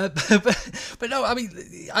Hobby. But no, I mean,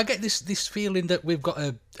 I get this feeling that we've got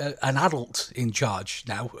an adult in charge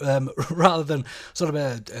now, rather than sort of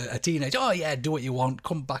a teenager. Oh yeah, do what you want,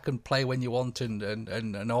 come back and play when you want,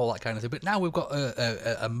 and all that kind of thing. But now we've got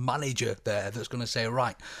a manager there that's going to say,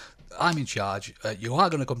 right, I'm in charge. You are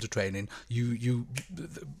going to come to training.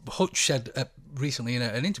 Hutch said recently in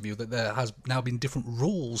an interview that there has now been different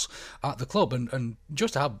rules at the club, and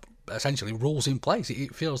just to have essentially rules in place,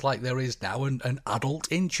 it feels like there is now an adult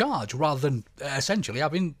in charge rather than essentially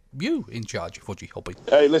having you in charge, Fudgy Hobby.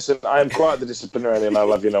 Hey, listen, I am quite the disciplinarian,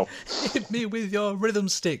 I'll have you know. Hit me with your rhythm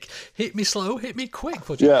stick. Hit me slow, hit me quick,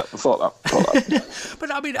 Fudgy. Yeah, I thought that.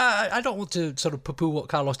 But I mean, I don't want to sort of poo-poo what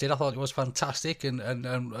Carlos did. I thought it was fantastic, and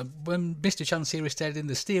when Mr. Chansiri stayed in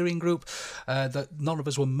the steering group, that none of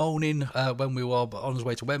us were moaning when we were on our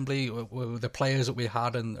way to Wembley with the players that we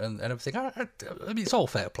had and everything. I mean, it's all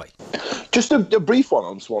fair play. Just a brief one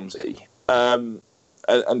on Swansea and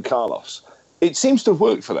Carlos. It seems to have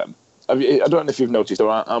worked for them. I don't know if you've noticed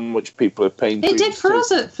how much people are paying. It did for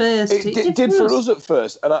us at first. It did for us at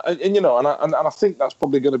first, and I think that's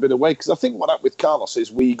probably going to be the way, because I think what happened with Carlos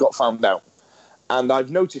is we got found out, and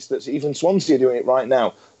I've noticed that even Swansea are doing it right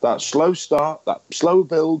now. That slow start, that slow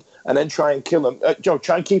build, and then try and kill them.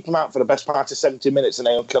 Try and keep them out for the best part of 70 minutes, and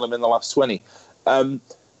then kill them in the last 20.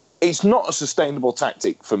 It's not a sustainable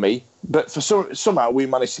tactic for me, but somehow we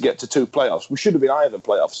managed to get to 2 playoffs. We should have been higher than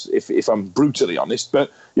playoffs, if I'm brutally honest.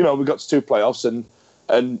 But we got to 2 playoffs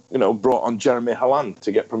and brought on Jeremy Halland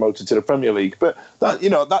to get promoted to the Premier League. But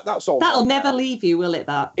that's all. That'll never leave you, will it?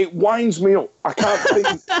 That it winds me up. I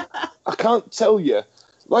can't tell you.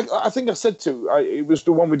 Like I think I said it was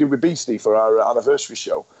the one we did with Beastie for our anniversary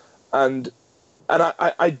show, and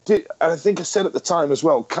I did, and I think I said at the time as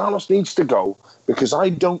well, Carlos needs to go because I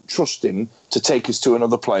don't trust him to take us to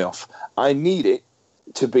another playoff. I need it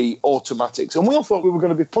to be automatics. And we all thought we were going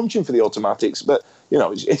to be punching for the automatics, but,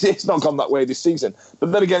 it's not gone that way this season.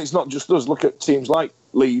 But then again, it's not just us. Look at teams like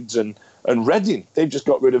Leeds and Reading. They've just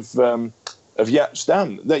got rid of Yap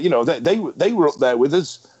Stan. They were up there with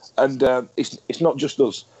us, and it's not just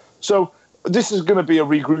us. So this is going to be a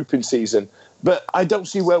regrouping season. But I don't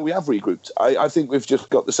see where we have regrouped. I think we've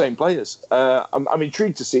just got the same players. I'm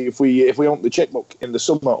intrigued to see if we open the checkbook in the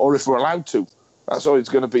summer or if we're allowed to. That's always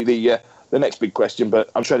going to be the next big question.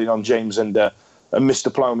 But I'm treading on James and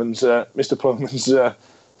Mr. Plowman's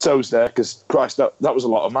toes there, because Christ, that was a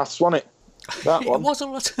lot of maths, wasn't it? That one. It was a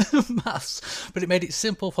lot of maths, but it made it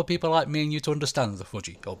simple for people like me and you to understand the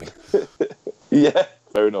Fudgy Hobby. Yeah,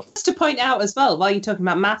 fair enough. Just to point out as well, while you're talking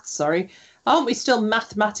about maths, aren't we still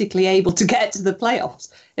mathematically able to get to the playoffs?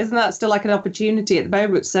 Isn't that still like an opportunity at the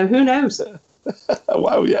moment? So who knows?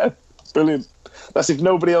 Wow, yeah. Brilliant. That's if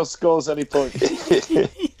nobody else scores any points.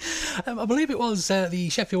 I believe it was the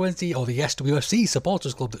Sheffield Wednesday or the SWFC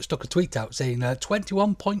supporters club that stuck a tweet out saying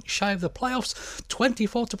 21 points shy of the playoffs,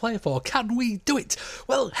 24 to play for. Can we do it?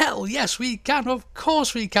 Well, hell yes we can. Of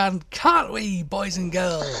course we can. Can't we, boys and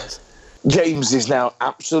girls? James is now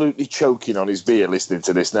absolutely choking on his beer listening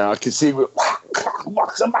to this now. I can see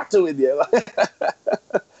what's the matter with you?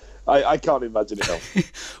 I can't imagine it all.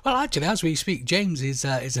 Well, actually, as we speak, James is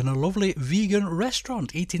in a lovely vegan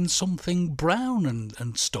restaurant eating something brown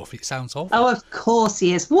and stuff. It sounds awful. Oh, of course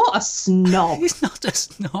he is. What a snob. He's not a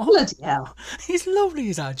snob. Bloody hell. He's lovely,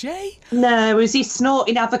 is that, Jay? No, is he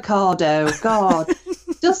snorting avocado? God.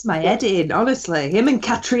 Just my head in, honestly. Him and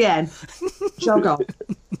Catrienne. Jog on.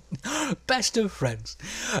 Best of friends.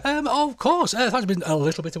 Of course, there has been a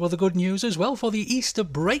little bit of other good news as well for the Easter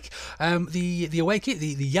break. The away kit,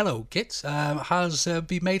 the yellow kit, has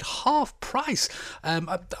been made half price.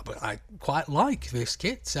 I quite like this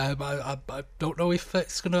kit. I don't know if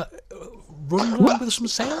it's going to run along with some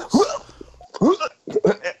sales.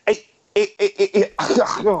 It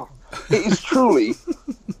is truly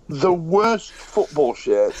the worst football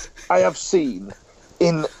shirt I have seen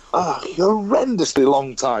in a horrendously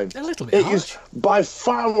long time. A little bit harsh. It is by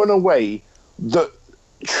far and away the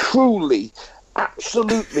truly,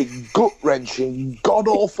 absolutely gut-wrenching,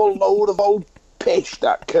 god-awful load of old pish,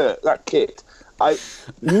 that kit.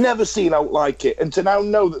 I've never seen out like it. And to now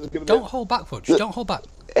know that there's going to be... Don't hold back, Fudge. Don't hold back.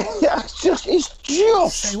 It's just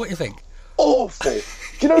say what you think. Awful. Do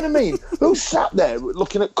you know what I mean? Who sat there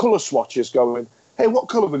looking at colour swatches going, hey, what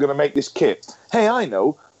colour are we going to make this kit? Hey, I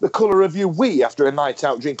know. The colour of your wee after a night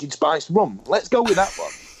out drinking spiced rum. Let's go with that one.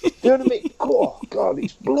 You know what I mean? Oh, God,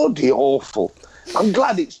 it's bloody awful. I'm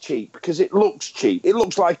glad it's cheap because it looks cheap. It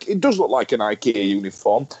does look like an IKEA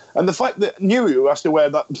uniform, and the fact that New has to wear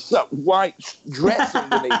that white dress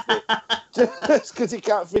underneath it just because he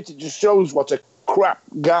can't fit it just shows what a crap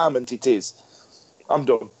garment it is. I'm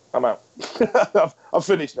done. I'm out. I've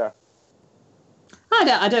finished now.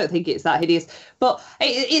 I don't think it's that hideous, but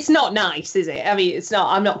it's not nice, is it? I mean, it's not.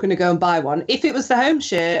 I'm not going to go and buy one. If it was the home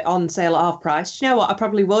shirt on sale at half price, do you know what? I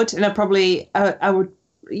probably would, and I would.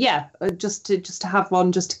 Yeah, just to have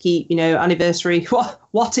one, just to keep, anniversary.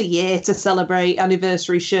 What a year to celebrate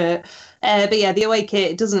anniversary shirt. But yeah, the away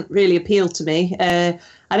kit doesn't really appeal to me. I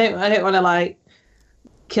don't want to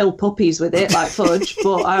kill puppies with it like Fudge,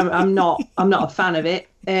 but I'm not a fan of it.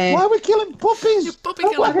 Why are we killing puppies? Puppy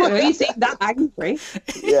killer. I don't know. You seem that angry.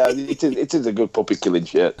 Yeah, it is a good puppy killing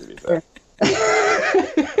shirt, to be fair.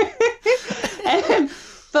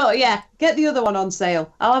 But yeah, get the other one on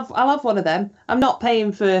sale. I'll have one of them. I'm not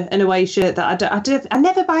paying for an away shirt that I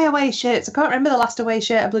never buy away shirts. I can't remember the last away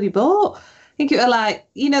shirt I bloody bought. I think it was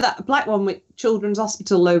that black one with Children's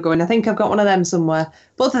Hospital logo, and I think I've got one of them somewhere.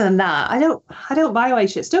 But other than that, I don't buy away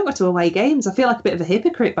shirts. Don't go to away games. I feel like a bit of a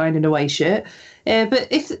hypocrite buying an away shirt. But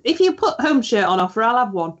if you put home shirt on offer, I'll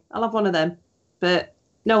have one. I'll have one of them. But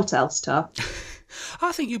no Telstar.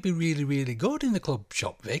 I think you'd be really, really good in the club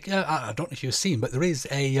shop, Vic. I don't know if you've seen, but there is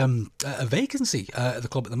a vacancy at the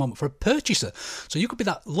club at the moment for a purchaser. So you could be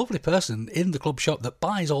that lovely person in the club shop that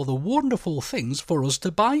buys all the wonderful things for us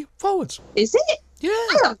to buy forwards. Is it? Yeah.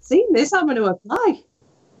 I haven't seen this. I'm going to apply.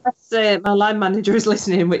 My line manager is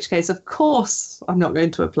listening, in which case, of course, I'm not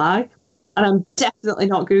going to apply. And I'm definitely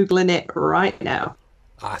not Googling it right now.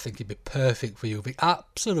 I think it'd be perfect for you, Vic.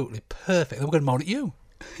 Absolutely perfect. We're going to moan at you.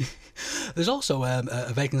 There's also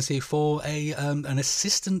a vacancy for an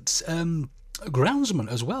assistant groundsman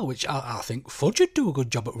as well, which I think Fudge would do a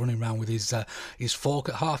good job at running around with his fork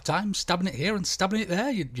at half time, stabbing it here and stabbing it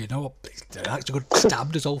there. You know, he likes a good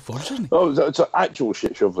stab, does old Fudge, doesn't he? Oh, it's an actual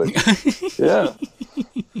shit shoveling. Yeah.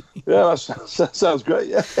 Yeah, that sounds great,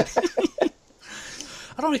 yeah.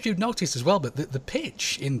 I don't know if you've noticed as well, but the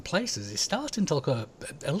pitch in places is starting to look a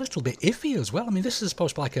little bit iffy as well. I mean, this is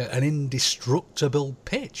supposed to be like an indestructible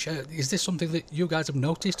pitch. Is this something that you guys have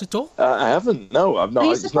noticed at all? I haven't, no, I've not.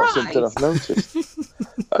 It's not something I've noticed.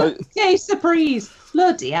 Yay, surprise!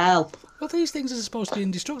 Bloody hell. Well, these things are supposed to be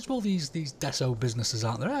indestructible, these Deso businesses,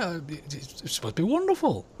 aren't there? It's supposed to be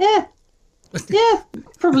wonderful. Yeah. Yeah,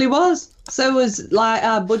 probably was. So was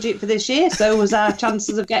our budget for this year. So was our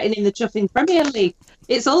chances of getting in the chuffing Premier League.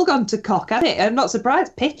 It's all gone to cock, hasn't it? I'm not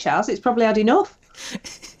surprised. Pitch has. It's probably had enough.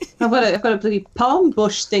 I've got a bloody palm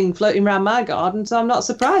bush thing floating around my garden, so I'm not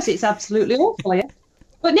surprised. It's absolutely awful, yeah.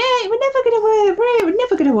 But no, we're never going to work. We're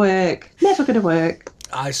never going to work. Never going to work.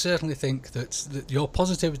 I certainly think that your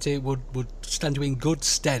positivity would stand you in good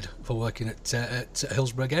stead for working at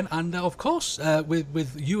Hillsborough again, and of course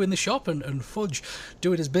with you in the shop and Fudge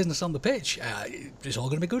doing his business on the pitch, it's all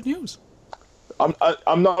going to be good news.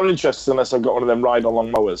 I'm not interested unless I've got one of them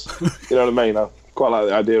ride-along mowers. You know what I mean? I quite like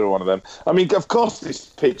the idea of one of them. I mean, of course this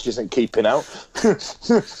pitch isn't keeping out.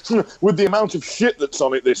 With the amount of shit that's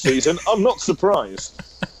on it this season, I'm not surprised.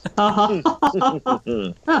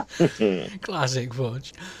 Classic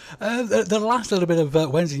Fudge. The last little bit of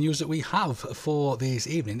Wednesday news that we have for this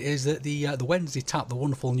evening is that the Wednesday Tap, the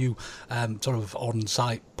wonderful new sort of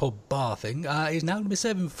on-site pub bar thing, is now going to be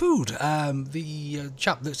serving food. The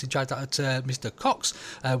chap that's in charge at Mr. Cox,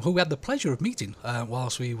 who we had the pleasure of meeting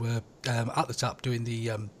whilst we were at the Tap doing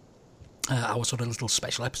the our sort of little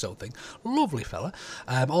special episode thing. Lovely fella.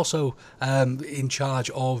 Also in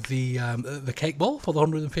charge of the cake ball for the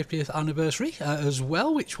 150th anniversary as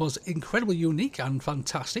well, which was incredibly unique and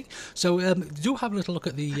fantastic. So do have a little look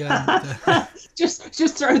at the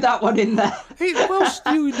just throw that one in there. It was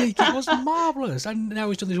unique. It was marvellous. And now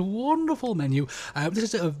he's done this wonderful menu.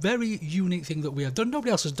 This is a very unique thing that we have done.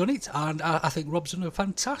 Nobody else has done it, and I think Rob's done a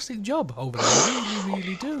fantastic job over there. I really,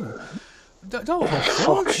 really do. Don't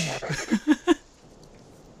Fudge.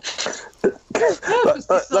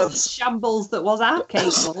 That's shambles that was our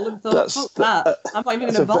cake ball, and thought, fuck that. I'm not even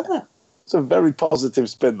going to bother. It's a very positive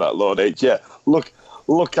spin, that, Lord H. Yeah, look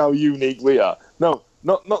how unique we are. No,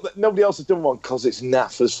 not that nobody else has done one because it's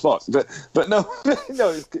naff as fuck. But no,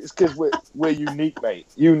 it's because we're unique, mate.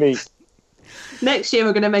 Unique. Next year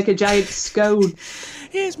we're going to make a giant scone.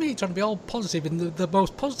 Here's me trying to be all positive in the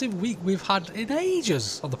most positive week we've had in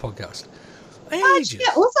ages on the podcast. Ages.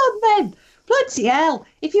 Get us on then. Bloody hell.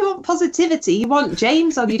 If you want positivity, you want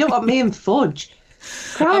James on. You don't want me and Fudge.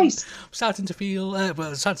 Christ. I'm starting to feel,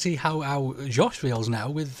 starting to see how Josh feels now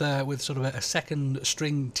with sort of a second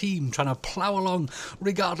string team trying to plough along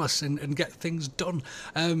regardless and get things done.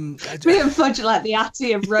 Pretty much like the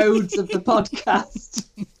Atty and Rhodes of the podcast.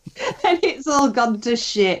 And it's all gone to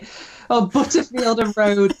shit. Oh, Butterfield and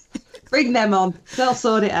Rhodes. Bring them on. They'll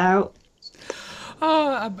sort it out.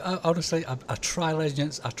 Honestly, I try, ladies and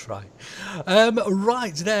gents, I try.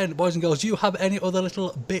 Right then, boys and girls, do you have any other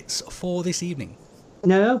little bits for this evening?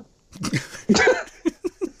 No.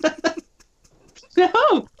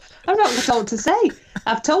 No, I'm not told to say.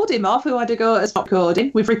 I've told him off. We want to go at a stop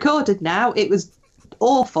recording. We've recorded now. It was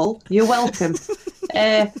awful. You're welcome.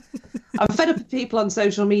 I'm fed up with people on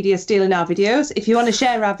social media stealing our videos. If you want to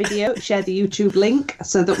share our video, share the YouTube link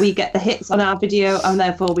so that we get the hits on our video and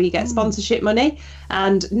therefore we get sponsorship money.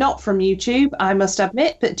 And not from YouTube, I must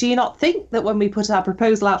admit. But do you not think that when we put our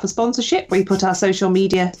proposal out for sponsorship, we put our social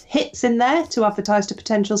media hits in there to advertise to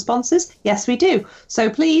potential sponsors? Yes, we do. So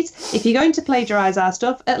please, if you're going to plagiarise our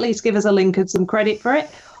stuff, at least give us a link and some credit for it.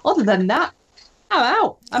 Other than that, I'm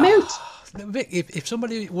out. I'm out. Vic, if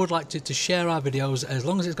somebody would like to share our videos, as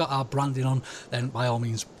long as it's got our branding on, then by all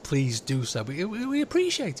means, please do so. We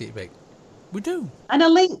appreciate it, Vic. We do. And a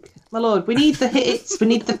link, my lord. We need the hits. We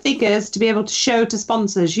need the figures to be able to show to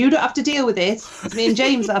sponsors. You don't have to deal with this. It's me and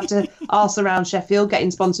James that have to arse around Sheffield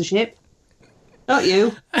getting sponsorship. Not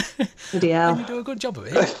you. Bloody hell. And you do a good job of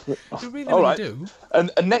it. You really, All really right. do.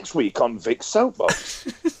 And next week on Vic's Soapbox.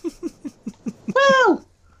 Well,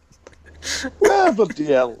 Bloody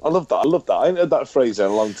hell. I love that. I ain't heard that phrase in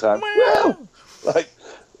a long time. Well, like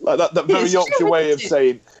that very It's Yorkshire true, way of isn't it?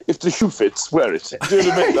 saying, if the shoe fits, wear it. Do you know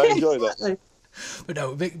what I mean? I enjoy that. But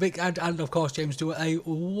no, Vic and of course James do a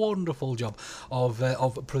wonderful job of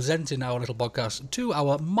presenting our little podcast to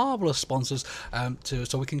our marvellous sponsors,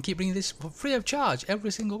 so we can keep bringing this free of charge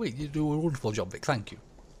every single week. You do a wonderful job, Vic. Thank you.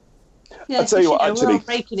 yeah, I'll tell you what, we're all actually-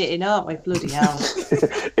 breaking it in, aren't we? Bloody hell.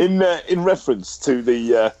 In reference to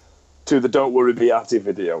the Don't Worry Be Atty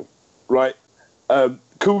video, right?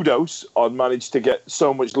 Kudos on managed to get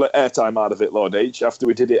so much airtime out of it, Lord H. After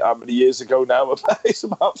we did it how many years ago now? It's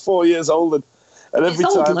about 4 years old, and every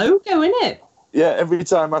It's old time, logo, isn't it? yeah, every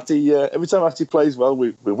time Atty plays well,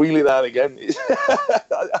 we wheel it out again.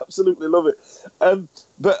 I absolutely love it.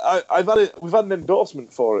 But we've had an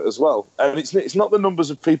endorsement for it as well, and it's not the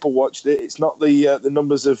numbers of people watched it. It's not the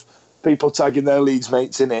numbers of people tagging their Leeds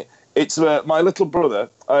mates in it. It's my little brother.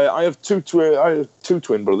 I have two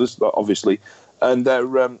twin brothers, obviously, and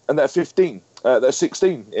they're 15. They're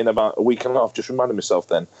 16 in about a week and a half. Just reminded myself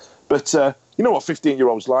then. But you know what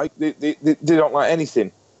 15-year-olds like? They don't like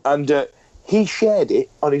anything. And he shared it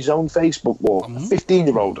on his own Facebook wall. Mm-hmm.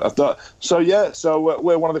 15-year-old. I thought so. Yeah. So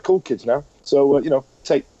we're one of the cool kids now. So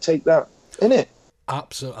take that, innit?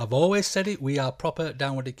 Absolutely. I've always said it. We are proper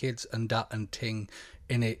down with the kids and dat and ting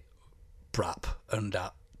in it. Brap and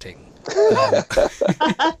dat ting.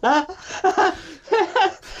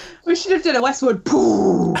 We should have done a Westwood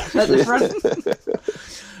poo at the front.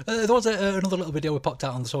 There was another little video we popped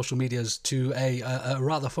out on the social medias to a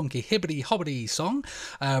rather funky hibbity-hobbity song,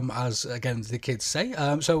 as, again, the kids say.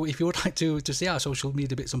 So if you would like to see our social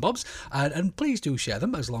media bits and bobs, and please do share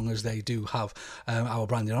them, as long as they do have our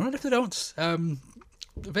branding on it. If they don't,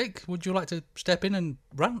 Vic, would you like to step in and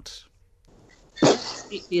rant?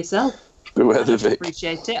 Speak for yourself. Beware the I Vic.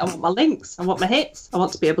 appreciate it. I want my links. I want my hits. I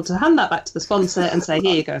want to be able to hand that back to the sponsor and say,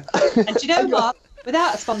 here you go. And do you know what?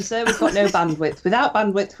 Without a sponsor, we've got no bandwidth. Without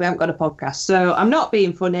bandwidth, we haven't got a podcast. So I'm not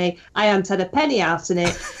being funny. I haven't had a penny out in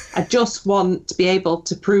it. I just want to be able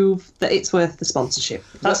to prove that it's worth the sponsorship.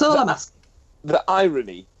 That's all I'm asking. The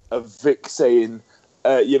irony of Vic saying,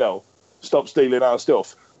 stop stealing our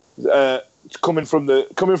stuff, coming from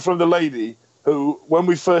the lady who, when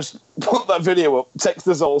we first put that video up, texted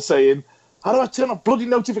us all saying, how do I turn off bloody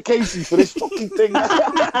notifications for this fucking thing? Well,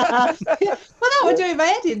 that would do it my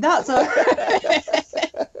head in. That's all. Yeah,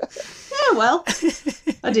 well,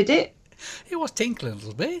 I did it. It was tinkling a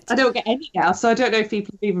little bit. I don't get any now, so I don't know if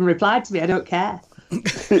people have even replied to me. I don't care.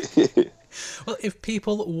 Well, if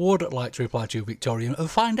people would like to reply to Victoria and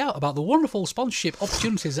find out about the wonderful sponsorship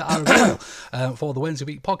opportunities that are available for the Wednesday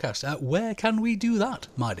Week podcast, where can we do that,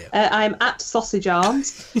 my dear? I'm at Sausage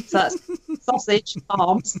Arms, so that's Sausage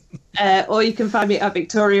Arms, or you can find me at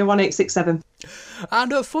Victoria1867.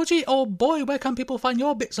 And Fudgy, oh boy, where can people find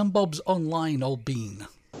your bits and bobs online, old bean?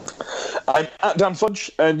 I'm at Dan Fudge,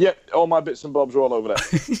 and yep, all my bits and bobs are all over there.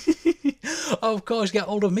 Of course, get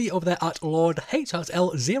hold of me over there at Lord H. That's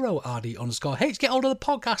L0RD_H. Get hold of the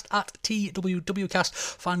podcast at TWWcast.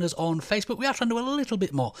 Find us on Facebook. We are trying to do a little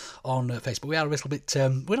bit more on Facebook. We are a little bit,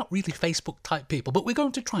 we're not really Facebook type people, but we're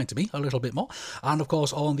going to try to be a little bit more. And of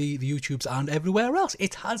course, on the YouTubes and everywhere else.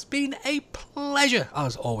 It has been a pleasure,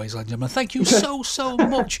 as always, ladies and gentlemen. Thank you so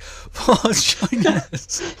much for joining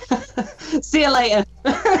us. See you later.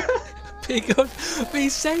 Be good, be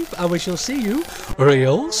safe, and we shall see you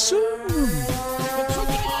real soon. There's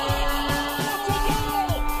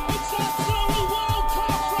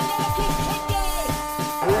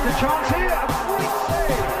a chance here, a great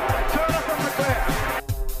save. Turner from McLear.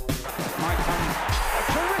 Mike Hunt, a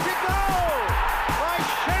terrific goal by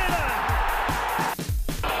Sheridan.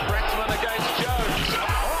 Brexman against Jones.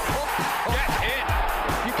 Get in.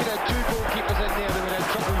 You could have two goalkeepers in there that would have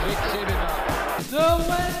trouble saving that.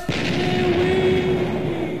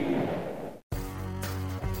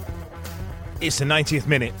 It's the 90th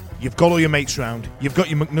minute. You've got all your mates round. You've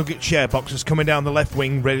got your McNugget share boxes coming down the left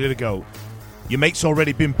wing ready to go. Your mate's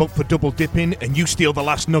already been booked for double dipping and you steal the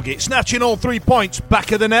last nugget, snatching all 3 points.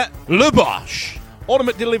 Back of the net, Le Bosch. Order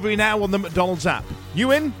McDelivery now on the McDonald's app.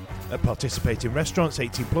 You in? At participating restaurants,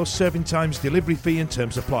 18 plus, serving times, delivery fee and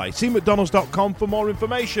terms apply. See mcdonalds.com for more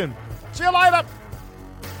information. See you later.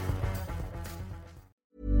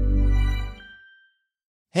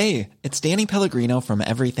 Hey, it's Danny Pellegrino from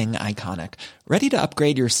Everything Iconic. Ready to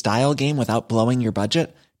upgrade your style game without blowing your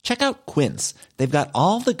budget? Check out Quince. They've got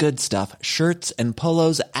all the good stuff, shirts and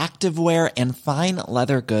polos, activewear, and fine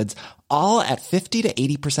leather goods, all at 50 to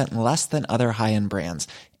 80% less than other high-end brands.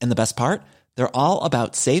 And the best part? They're all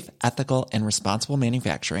about safe, ethical, and responsible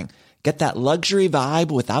manufacturing. Get that luxury vibe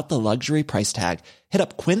without the luxury price tag. Hit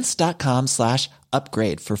up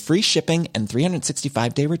quince.com/upgrade for free shipping and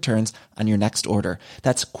 365-day returns on your next order.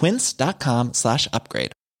 That's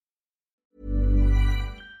quince.com/upgrade.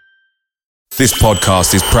 This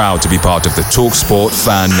podcast is proud to be part of the TalkSport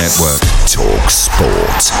Fan Network.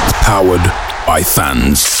 TalkSport. Powered by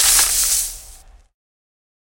fans.